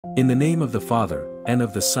In the name of the Father, and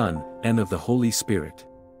of the Son, and of the Holy Spirit.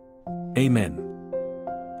 Amen.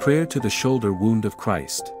 Prayer to the shoulder wound of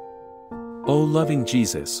Christ. O loving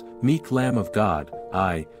Jesus, meek Lamb of God,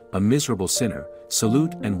 I, a miserable sinner,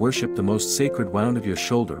 salute and worship the most sacred wound of your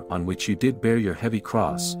shoulder on which you did bear your heavy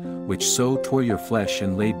cross, which so tore your flesh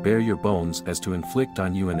and laid bare your bones as to inflict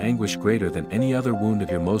on you an anguish greater than any other wound of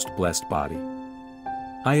your most blessed body.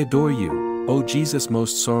 I adore you, O Jesus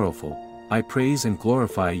most sorrowful, I praise and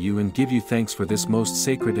glorify you and give you thanks for this most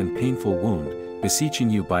sacred and painful wound, beseeching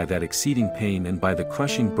you by that exceeding pain and by the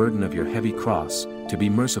crushing burden of your heavy cross, to be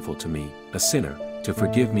merciful to me, a sinner, to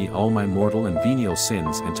forgive me all my mortal and venial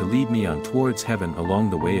sins and to lead me on towards heaven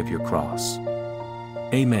along the way of your cross.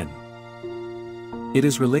 Amen. It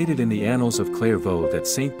is related in the annals of Clairvaux that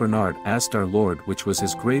Saint Bernard asked our Lord which was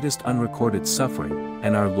his greatest unrecorded suffering,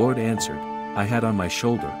 and our Lord answered, I had on my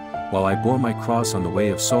shoulder, while I bore my cross on the way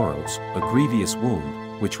of sorrows, a grievous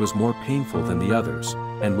wound, which was more painful than the others,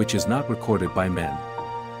 and which is not recorded by men.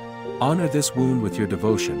 Honor this wound with your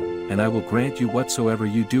devotion, and I will grant you whatsoever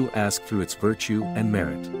you do ask through its virtue and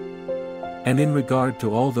merit. And in regard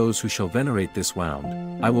to all those who shall venerate this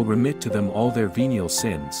wound, I will remit to them all their venial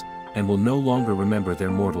sins, and will no longer remember their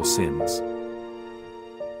mortal sins.